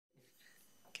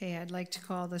Okay, I'd like to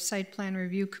call the Site Plan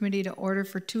Review Committee to order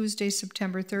for Tuesday,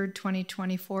 September 3rd,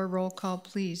 2024. Roll call,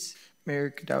 please.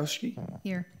 Mayor Kadowski.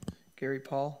 Here. Gary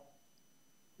Paul.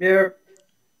 Here.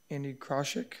 Andy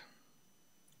Kroshik.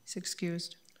 He's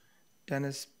excused.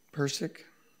 Dennis Persick.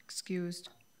 Excused.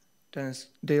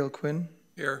 Dale Quinn.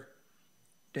 Here.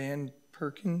 Dan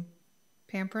Perkin.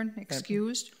 Pamprin,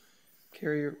 excused.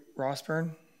 Carrie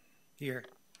Rossburn. Here.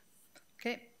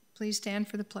 Okay, please stand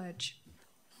for the pledge.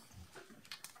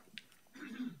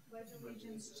 Pledge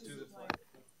allegiance to the flag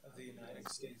of the United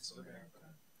States of America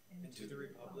and to the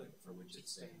republic for which it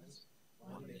stands,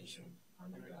 one nation,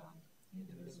 under God,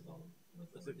 indivisible, with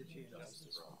liberty and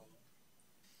justice for all.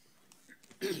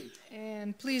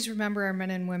 And please remember our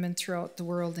men and women throughout the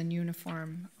world in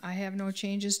uniform. I have no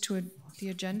changes to the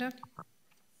agenda.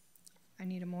 I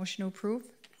need a motion to approve.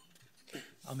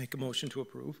 I'll make a motion to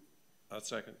approve. I'll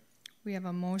second. We have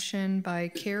a motion by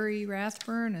Carrie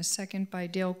Rathburn, a second by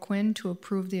Dale Quinn to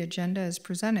approve the agenda as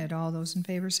presented. All those in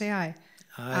favor say aye.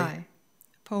 Aye.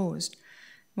 Opposed.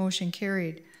 Motion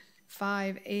carried.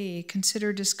 5A,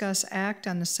 consider, discuss, act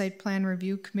on the Site Plan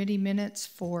Review Committee minutes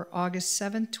for August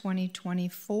 7th,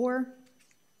 2024.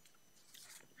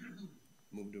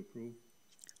 Move to approve.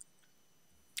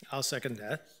 I'll second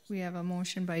that. We have a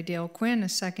motion by Dale Quinn, a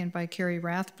second by Carrie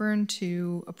Rathburn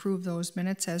to approve those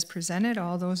minutes as presented.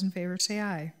 All those in favor say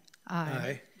aye.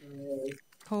 Aye.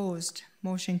 Opposed.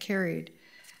 Motion carried.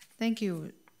 Thank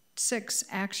you. 6,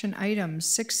 action items.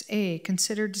 6A,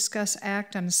 consider, discuss,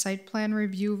 act on a site plan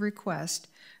review request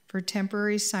for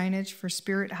temporary signage for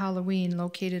Spirit Halloween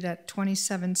located at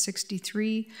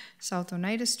 2763 South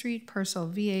Oneida Street, parcel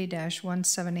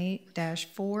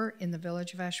VA-178-4 in the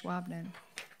village of Ashwaubenon.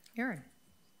 Aaron.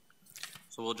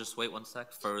 So we'll just wait one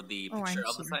sec for the Oh, picture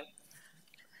of the site.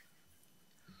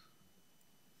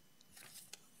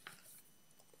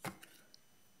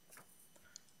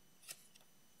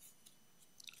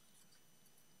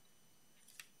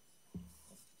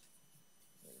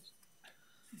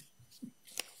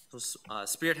 So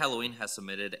Spirit Halloween has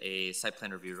submitted a site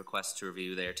plan review request to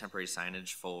review their temporary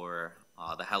signage for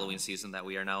the Halloween season that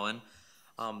we are now in.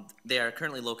 They are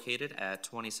currently located at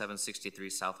 2763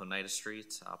 South Oneida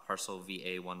Street, parcel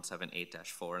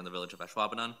VA-178-4 in the village of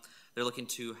Ashwaubenon. They're looking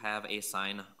to have a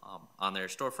sign on their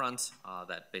storefront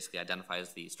that basically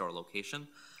identifies the store location.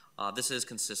 This is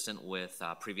consistent with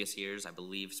previous years. I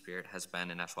believe Spirit has been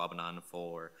in Ashwaubenon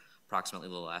for approximately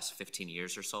the last 15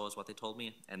 years or so is what they told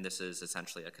me, and this is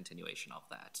essentially a continuation of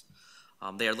that.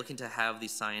 They are looking to have the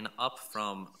sign up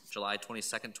from July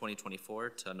 22nd, 2024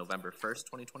 to November 1st,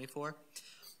 2024.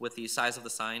 With the size of the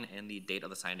sign and the date of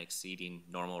the sign exceeding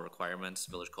normal requirements,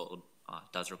 Village Code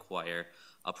does require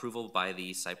approval by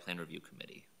the Site Plan Review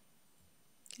Committee.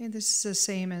 Okay, this is the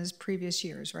same as previous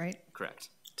years, right? Correct.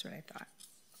 That's what I thought.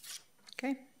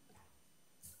 Okay.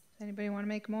 Anybody want to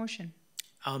make a motion?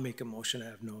 I'll make a motion. I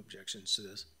have no objections to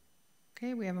this.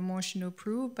 Okay, we have a motion to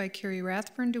approve by Carrie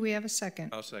Rathburn. Do we have a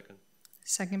second? I'll second.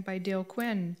 Second by Dale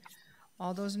Quinn.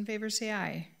 All those in favor say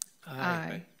aye.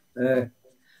 Aye. Aye.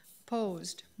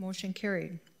 Opposed. Motion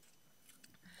carried.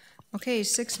 Okay,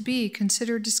 6B,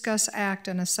 consider, discuss, act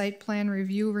on a site plan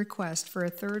review request for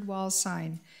a third wall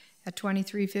sign at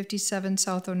 2357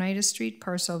 South Oneida Street,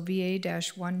 parcel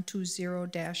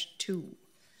VA-120-2.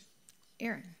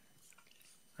 Aaron.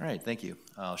 All right, thank you.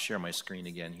 I'll share my screen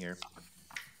again here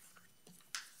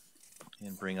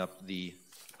and bring up the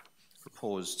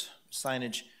proposed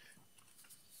signage.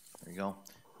 There you go.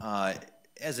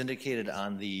 As indicated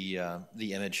on the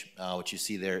image, what you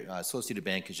see there, Associated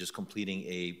Bank is just completing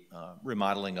a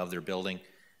remodeling of their building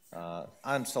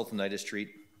on South Oneida Street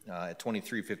at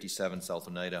 2357 South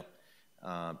Oneida.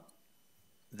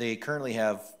 They currently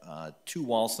have 2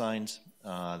 wall signs.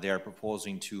 They are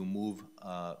proposing to move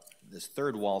this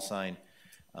third wall sign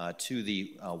to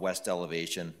the west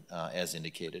elevation as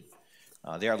indicated.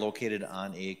 They are located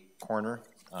on a corner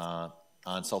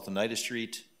on South Oneida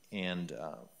Street and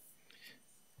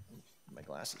my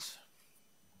glasses.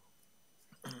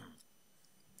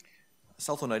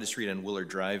 South Oneida Street and Willard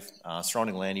Drive.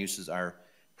 Surrounding land uses are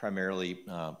primarily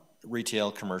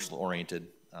retail, commercial oriented.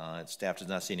 Staff does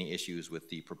not see any issues with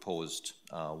the proposed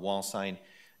wall sign,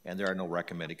 and there are no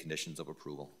recommended conditions of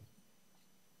approval.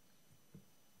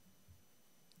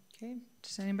 Okay,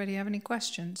 does anybody have any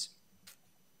questions?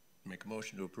 Make a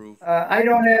motion to approve. I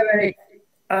don't have any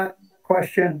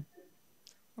question.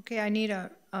 Okay, I need a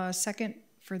second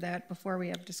for that before we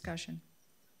have discussion.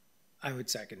 I would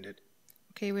second it.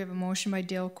 Okay, we have a motion by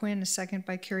Dale Quinn, a second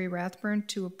by Carrie Rathburn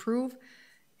to approve.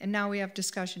 And now we have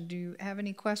discussion. Do you have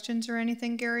any questions or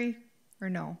anything, Gary, or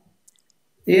no?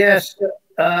 Yes.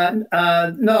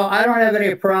 No, I don't have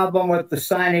any problem with the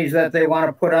signage that they want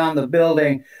to put on the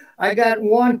building. I got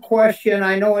one question.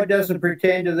 I know it doesn't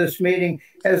pertain to this meeting.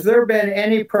 Has there been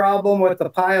any problem with the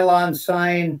pylon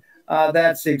sign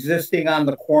that's existing on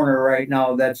the corner right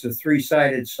now? That's a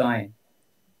three-sided sign.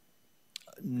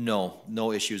 No,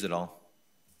 no issues at all.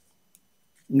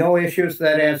 No issues.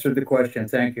 That answered the question.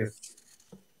 Thank you.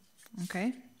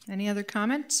 Okay, any other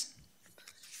comments?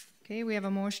 Okay, we have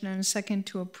a motion and a second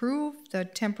to approve the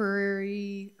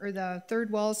temporary, or the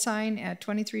third wall sign at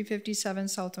 2357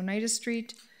 South Oneida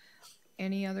Street.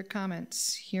 Any other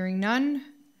comments? Hearing none.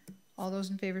 All those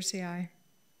in favor say aye.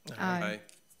 Aye.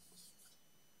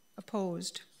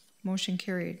 Opposed? Motion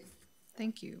carried.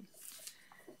 Thank you.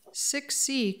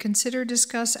 6C, consider,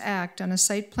 discuss, act on a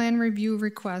site plan review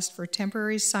request for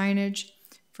temporary signage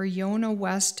for Yona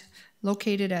West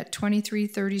located at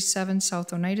 2337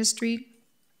 South Oneida Street,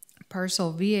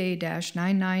 parcel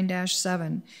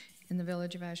VA-99-7 in the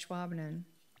village of Ashwaubenon.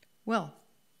 Will.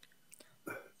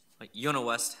 Yona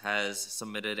West has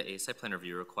submitted a site plan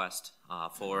review request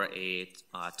for a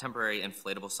temporary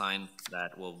inflatable sign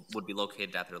that would be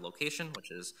located at their location, which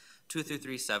is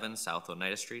 2337 South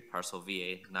Oneida Street, parcel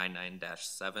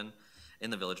VA-99-7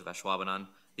 in the village of Ashwaubenon.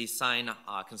 The sign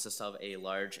consists of a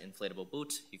large inflatable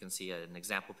boot. You can see an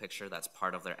example picture that's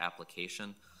part of their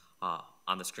application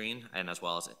on the screen and as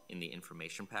well as in the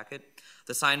information packet.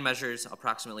 The sign measures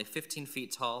approximately 15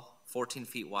 feet tall, 14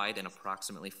 feet wide, and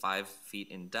approximately 5 feet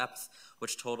in depth,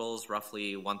 which totals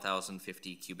roughly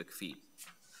 1,050 cubic feet.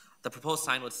 The proposed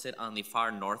sign would sit on the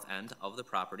far north end of the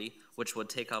property, which would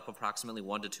take up approximately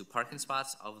 1 to 2 parking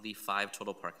spots of the 5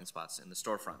 total parking spots in the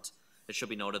storefront. It should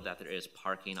be noted that there is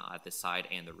parking at the side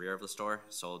and the rear of the store,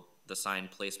 so the sign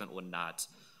placement would not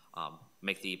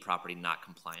make the property not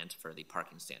compliant for the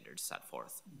parking standards set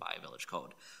forth by village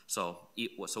code. So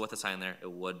with the sign there, it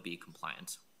would be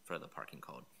compliant for the parking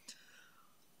code.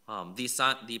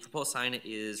 The proposed sign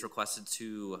is requested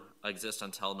to exist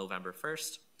until November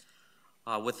 1st.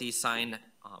 With the sign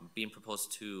being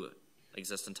proposed to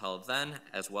exist until then,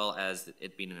 as well as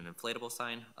it being an inflatable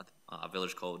sign,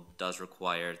 village code does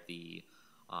require the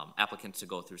applicant to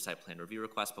go through site plan review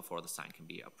request before the sign can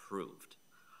be approved.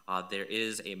 There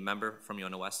is a member from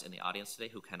Yona West in the audience today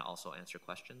who can also answer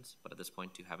questions, but at this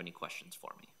point, do you have any questions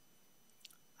for me?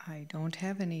 I don't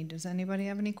have any. Does anybody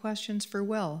have any questions for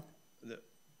Will?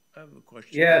 I have a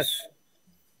question. Yes.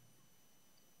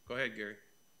 Go ahead, Gary.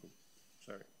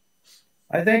 Sorry.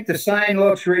 I think the sign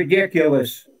looks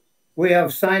ridiculous. We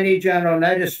have signage on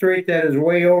Oneida Street that is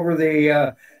way over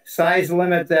the size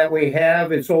limit that we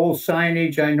have. It's old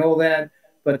signage, I know that.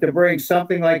 But to bring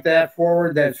something like that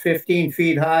forward that's 15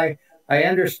 feet high, I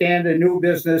understand a new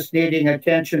business needing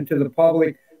attention to the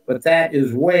public, but that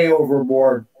is way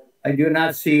overboard. I do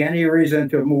not see any reason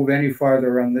to move any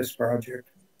farther on this project.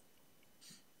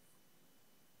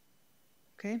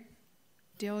 Okay.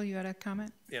 Dale, you had a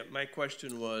comment? Yeah, my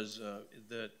question was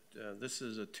that this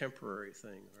is a temporary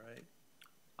thing, right?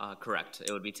 Correct.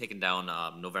 It would be taken down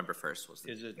November 1st.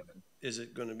 Is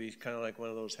it going to be kind of like one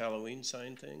of those Halloween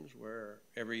sign things where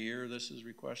every year this is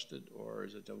requested, or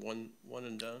is it a one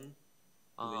and done?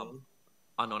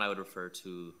 Unknown, I would refer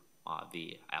to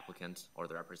the applicant or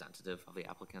the representative of the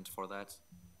applicant for that.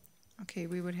 Okay,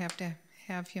 we would have to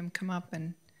have him come up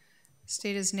and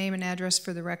state his name and address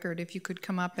for the record. If you could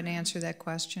come up and answer that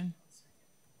question.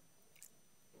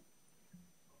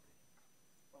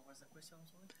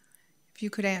 If you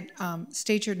could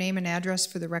state your name and address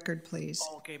for the record, please.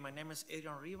 Okay, my name is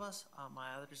Adrian Rivas. My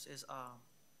address is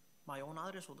my own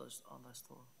address on the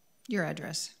store. Your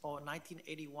address.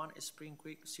 1981 Spring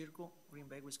Creek Circle, Green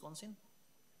Bay, Wisconsin.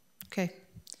 Okay.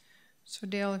 So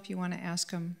Dale, if you want to ask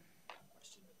him.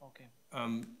 Okay.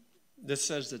 This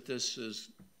says that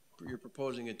you're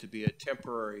proposing it to be a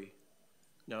temporary.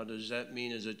 Now, does that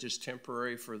mean, is it just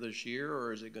temporary for this year,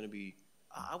 or is it going to be?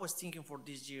 I was thinking for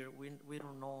this year. We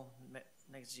don't know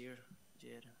next year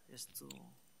yet. It's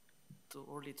too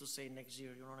early to say next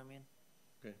year. You know what I mean?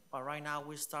 Okay. But right now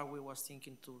we was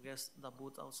thinking to get the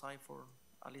booth outside for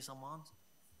at least a month.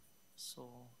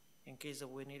 So in case that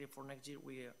we need it for next year,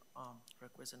 we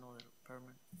request another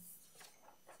permit.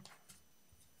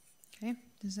 Okay.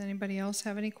 Does anybody else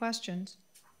have any questions?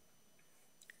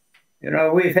 You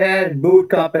know, we've had boot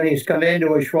companies come into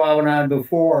Ashwaubenon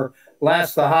before,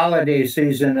 last the holiday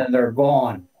season, and they're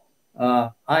gone.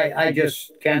 I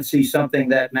just can't see something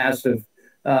that massive.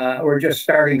 We're just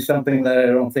starting something that I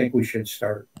don't think we should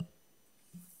start.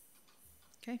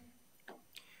 Okay.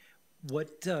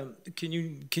 What can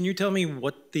you tell me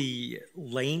what the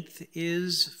length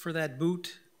is for that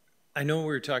boot? I know we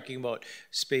were talking about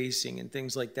spacing and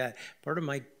things like that. Part of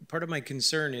my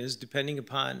concern is, depending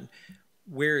upon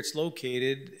where it's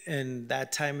located and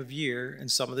that time of year and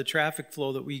some of the traffic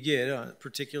flow that we get,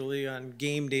 particularly on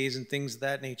game days and things of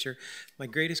that nature, my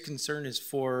greatest concern is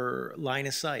for line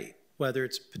of sight, whether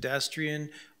it's pedestrian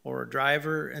or a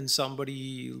driver and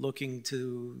somebody looking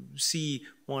to see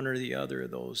one or the other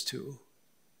of those two.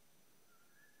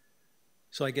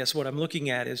 So I guess what I'm looking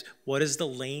at is, what is the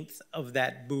length of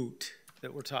that boot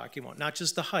that we're talking about? Not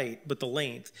just the height, but the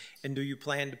length. And do you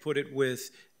plan to put it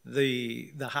with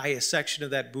the highest section of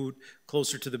that boot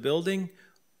closer to the building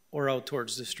or out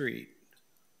towards the street?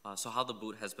 So how the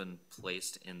boot has been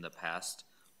placed in the past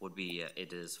would be,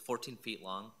 it is 14 feet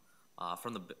long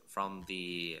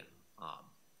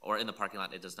or in the parking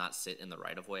lot. It does not sit in the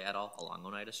right-of-way at all along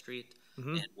Oneida Street.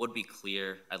 Mm-hmm. It would be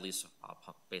clear, at least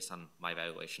based on my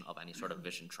evaluation, of any sort of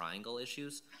vision triangle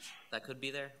issues that could be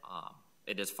there.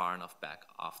 It is far enough back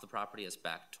off the property as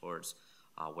back towards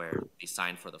where the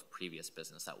sign for the previous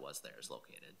business that was there is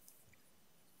located.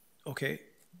 Okay.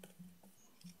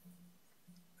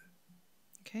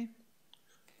 Okay.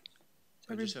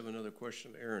 I just have another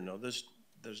question, Aaron. Now, this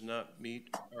does not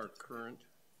meet our current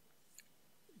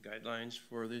guidelines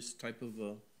for this type of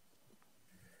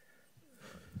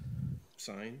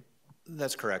sign?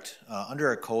 That's correct. Under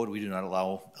our code, we do not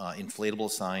allow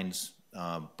inflatable signs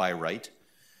by right.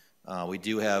 We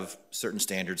do have certain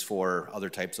standards for other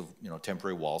types of,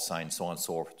 temporary wall signs, so on and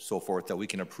so forth, that we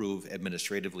can approve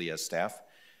administratively as staff.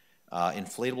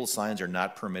 Inflatable signs are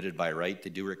not permitted by right. They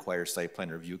do require site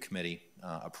plan review committee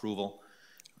approval.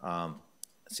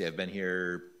 See, I've been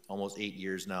here almost 8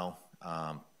 years now.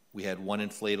 We had one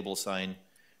inflatable sign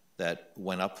that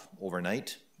went up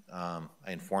overnight. I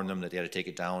informed them that they had to take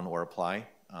it down or apply.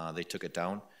 They took it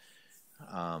down.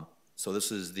 So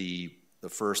this is the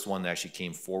first one that actually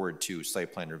came forward to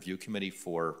site plan review committee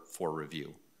for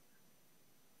review.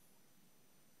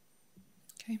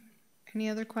 Okay. Any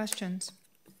other questions?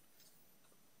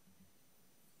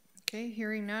 Okay,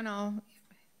 hearing none, I'll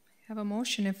have a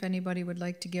motion if anybody would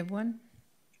like to give one.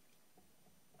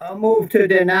 I'll move to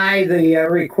deny the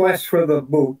request for the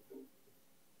boot.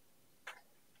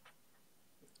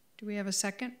 Do we have a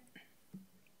second?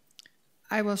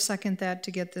 I will second that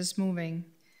to get this moving.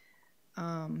 We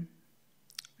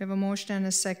have a motion and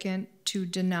a second to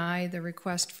deny the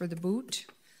request for the boot.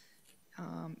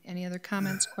 Any other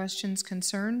comments, questions,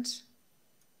 concerns?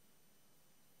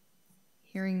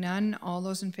 Hearing none, all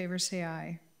those in favor say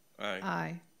aye. Aye.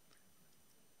 Aye.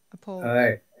 Opposed?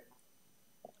 Aye.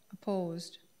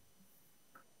 Opposed?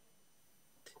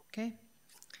 Okay.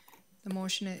 The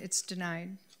motion, it's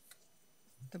denied,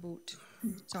 the boot.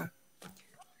 So,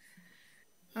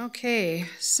 okay,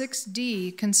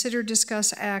 6D, consider,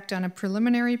 discuss, act on a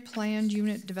preliminary planned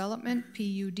unit development,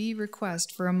 PUD,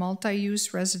 request for a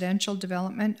multi-use residential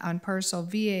development on parcel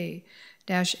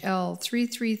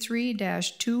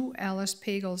VA-L333-2 Alice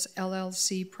Pagels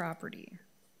LLC property.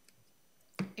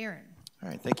 Aaron. All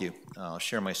right, thank you. I'll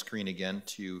share my screen again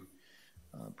to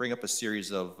bring up a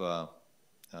series of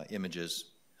images,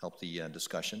 help the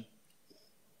discussion.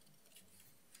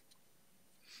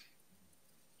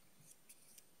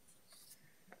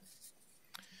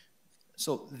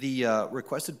 So the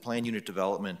requested planned unit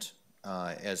development,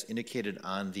 as indicated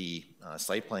on the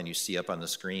site plan you see up on the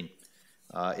screen,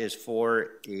 is for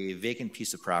a vacant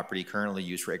piece of property currently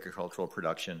used for agricultural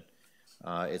production.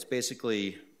 It's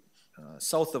basically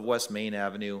south of West Main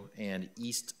Avenue and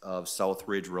east of South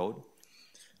Ridge Road.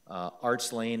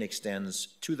 Arts Lane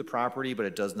extends to the property, but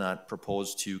it does not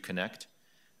propose to connect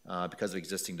because of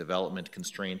existing development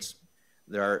constraints.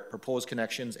 There are proposed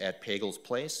connections at Pagels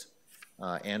Place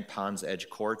and Ponds Edge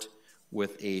Court,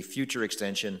 with a future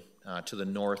extension to the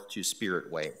north to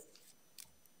Spirit Way.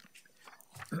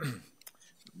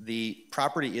 The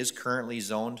property is currently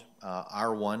zoned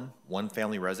R1, one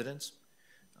family residence.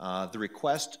 The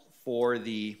request for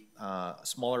the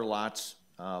smaller lots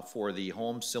for the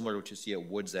homes, similar to what you see at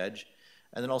Woods Edge,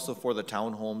 and then also for the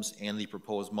townhomes and the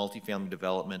proposed multifamily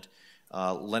development,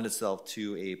 lend itself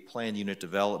to a planned unit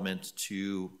development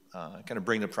to kind of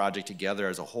bring the project together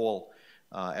as a whole,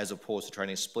 as opposed to trying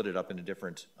to split it up into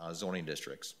different zoning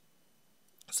districts.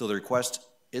 So the request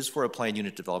is for a planned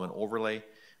unit development overlay.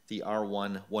 The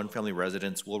R1 one family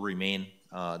residence will remain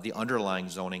the underlying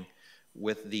zoning,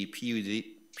 with the PUD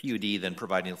then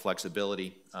providing the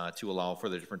flexibility to allow for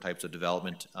the different types of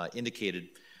development indicated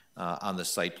on the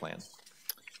site plan.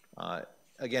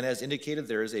 Again, as indicated,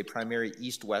 there is a primary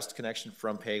east-west connection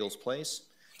from Pagels Place,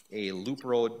 a loop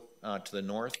road to the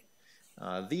north.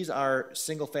 These are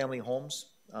single-family homes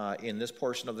in this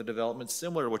portion of the development,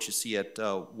 similar to what you see at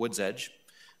Woods Edge.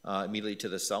 immediately to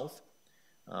the south.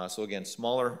 So again,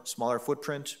 smaller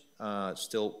footprint,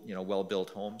 still,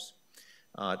 well-built homes.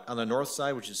 On the north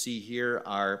side, what you see here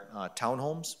are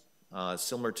townhomes,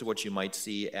 similar to what you might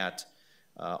see at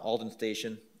Alden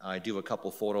Station. I do have a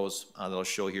couple photos that I'll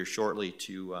show here shortly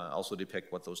to also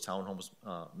depict what those townhomes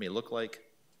may look like.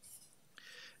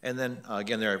 And then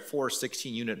again, there are 4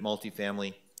 16-unit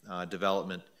multifamily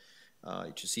development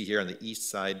that you see here on the east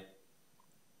side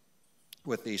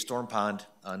with the storm pond,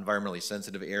 environmentally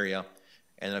sensitive area,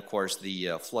 and of course the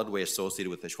floodway associated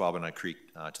with the Ashwaubenon Creek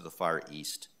to the far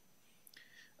east.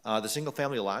 The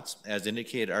single-family lots, as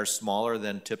indicated, are smaller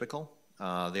than typical.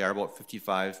 They are about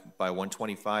 55 by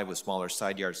 125 with smaller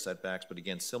side yard setbacks, but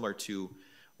again, similar to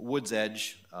Woods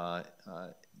Edge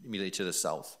immediately to the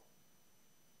south.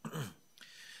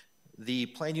 The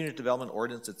planned unit development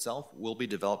ordinance itself will be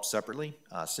developed separately.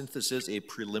 Since this is a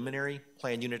preliminary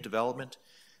planned unit development,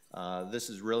 this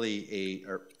is really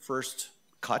our first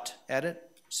cut at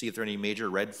it, see if there are any major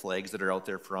red flags that are out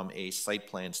there from a site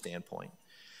plan standpoint.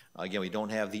 Again, we don't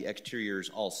have the exteriors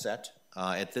all set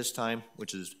at this time,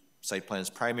 which is site plan's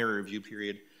primary review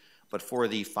period, but for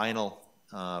the final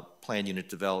planned unit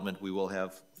development, we will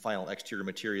have final exterior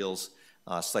materials,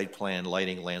 site plan,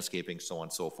 lighting, landscaping, so on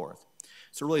and so forth.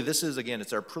 So really this is, again,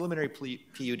 it's our preliminary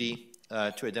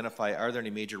PUD to identify are there any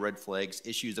major red flags,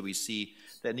 issues that we see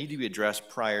that need to be addressed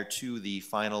prior to the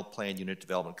final planned unit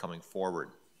development coming forward.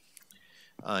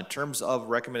 In terms of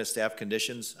recommended staff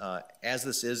conditions, as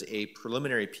this is a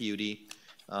preliminary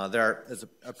PUD, there is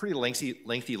a pretty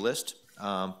lengthy list,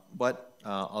 but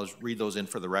I'll just read those in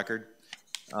for the record.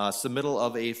 Submittal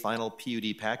of a final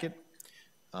PUD packet,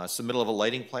 submittal of a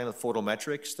lighting plan with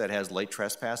photometrics that has light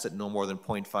trespass at no more than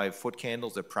 0.5 foot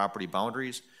candles at property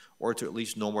boundaries or to at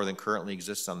least no more than currently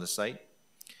exists on the site.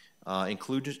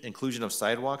 Inclusion of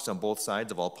sidewalks on both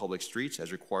sides of all public streets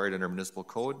as required under municipal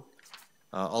code.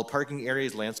 All parking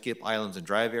areas, landscape islands, and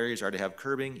drive areas are to have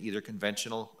curbing, either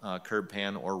conventional, curb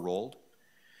pan, or rolled.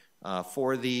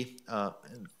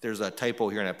 There's a typo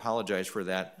here, and I apologize for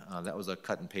that. That was a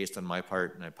cut and paste on my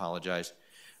part, and I apologize.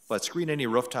 But screen any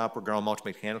rooftop or ground mount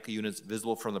mechanical units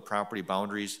visible from the property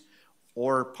boundaries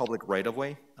or public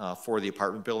right-of-way for the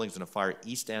apartment buildings in the far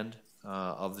east end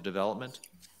of the development.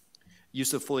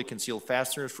 Use of fully concealed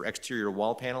fasteners for exterior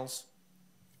wall panels.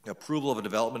 Approval of a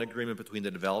development agreement between the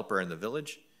developer and the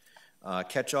village.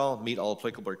 Catch-all, meet all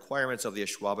applicable requirements of the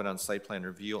Ashwaubenon site plan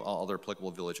review, all other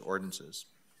applicable village ordinances.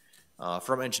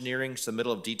 From engineering,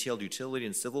 submittal of detailed utility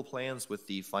and civil plans with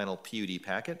the final PUD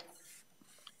packet.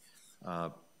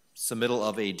 Submittal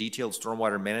of a detailed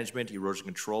stormwater management erosion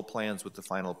control plans with the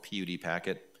final PUD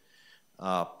packet.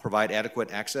 Provide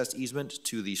adequate access easement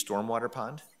to the stormwater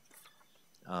pond.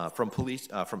 From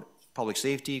public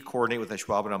safety, coordinate with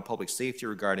Ashwaubenon Public Safety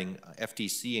regarding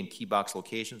FTC and key box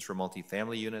locations for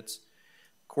multifamily units.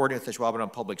 Coordinate with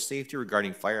Ashwaubenon Public Safety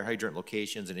regarding fire hydrant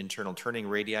locations and internal turning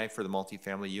radii for the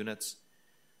multifamily units.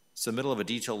 Submittal of a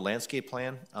detailed landscape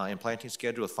plan and planting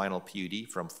schedule with final PUD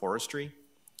from forestry.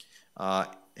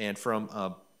 And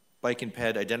from bike and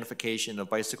ped, identification of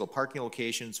bicycle parking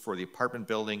locations for the apartment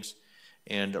buildings,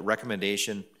 and a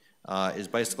recommendation is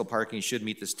bicycle parking should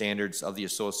meet the standards of the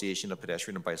Association of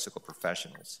Pedestrian and Bicycle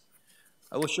Professionals.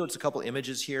 I will show just a couple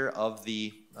images here of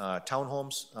the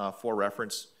townhomes for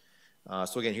reference.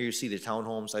 So again, here you see the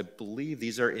townhomes. I believe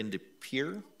these are in De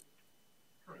Pere.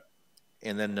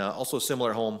 And then also a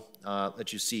similar home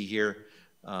that you see here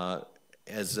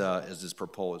as is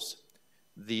proposed.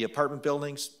 The apartment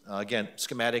buildings, again,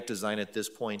 schematic design at this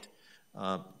point,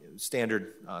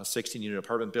 standard 16-unit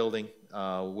apartment building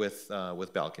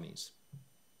with balconies.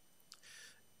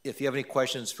 If you have any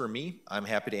questions for me, I'm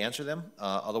happy to answer them.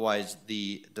 Otherwise,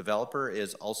 the developer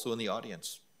is also in the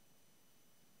audience.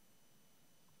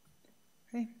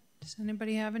 Okay, does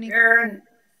anybody have any? Aaron,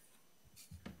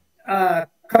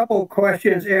 couple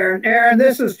questions, Aaron. Aaron,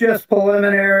 this is just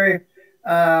preliminary.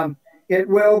 It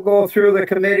will go through the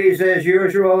committees as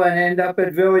usual and end up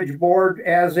at village board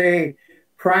as a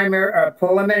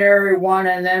preliminary one,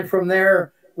 and then from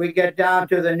there we get down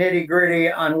to the nitty gritty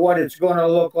on what it's going to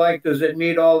look like. Does it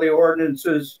meet all the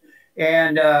ordinances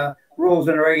and rules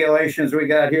and regulations we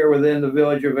got here within the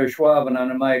village of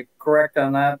Ashwaubenon? Am I correct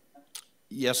on that?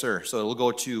 Yes, sir. So it'll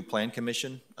go to Plan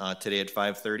Commission today at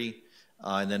 5:30,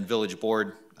 and then village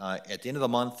board at the end of the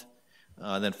month,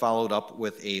 and then followed up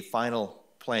with a final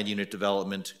planned unit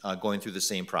development going through the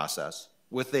same process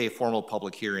with a formal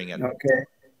public hearing. Okay.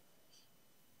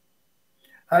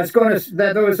 I was going to,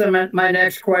 that was my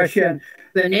next question.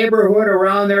 The neighborhood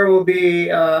around there will be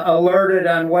alerted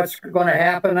on what's going to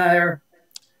happen there?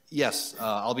 Yes,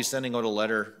 I'll be sending out a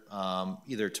letter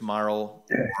either tomorrow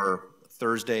or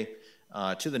Thursday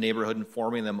to the neighborhood,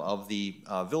 informing them of the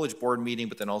village board meeting,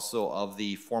 but then also of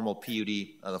the formal PUD,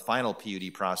 the final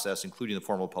PUD process, including the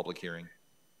formal public hearing.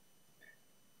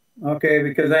 Okay,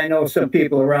 because I know some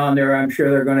people around there, I'm sure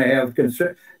they're gonna have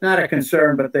concern, not a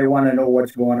concern, but they wanna know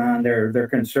what's going on there. Their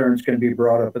concerns can be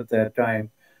brought up at that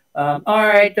time. All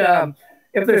right,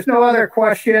 if there's no other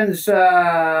questions,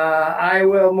 I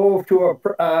will move to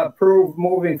approve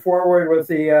moving forward with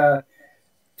the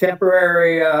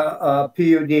temporary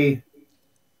PUD.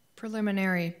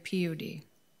 Preliminary PUD.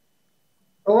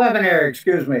 Preliminary,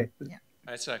 excuse me. Yeah.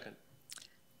 I second.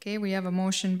 Okay, we have a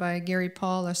motion by Gary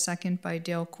Paul, a second by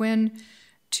Dale Quinn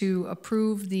to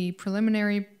approve the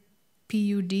preliminary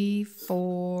PUD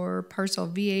for parcel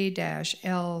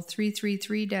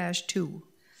VA-L333-2.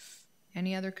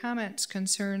 Any other comments,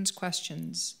 concerns,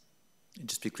 questions? And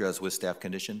just be clear, that's with staff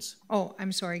conditions. Oh,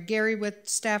 I'm sorry, Gary with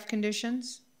staff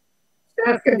conditions?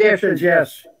 Staff conditions,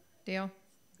 yes. Dale?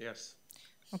 Yes.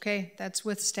 Okay, that's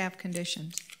with staff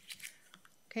conditions.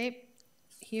 Okay,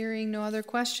 hearing no other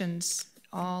questions.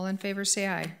 All in favor say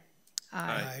aye.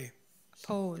 Aye.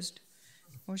 Opposed?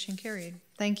 Motion carried.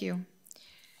 Thank you.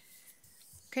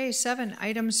 Okay, 7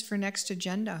 items for next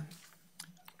agenda.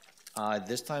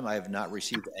 This time I have not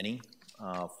received any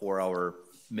for our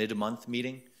mid-month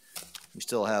meeting. We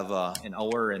still have an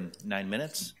hour and 9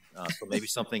 minutes, so maybe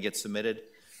something gets submitted.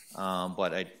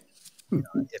 But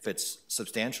if it's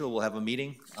substantial, we'll have a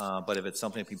meeting. But if it's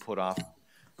something we put off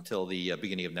till the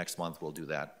beginning of next month, we'll do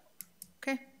that.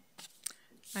 Okay.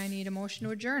 I need a motion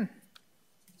to adjourn.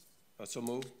 So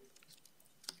move.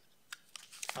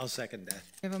 I'll second that.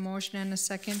 We have a motion and a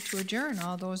second to adjourn.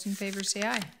 All those in favor say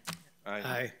aye.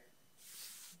 Aye.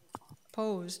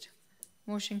 Opposed?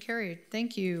 Motion carried.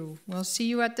 Thank you. We'll see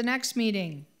you at the next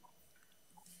meeting.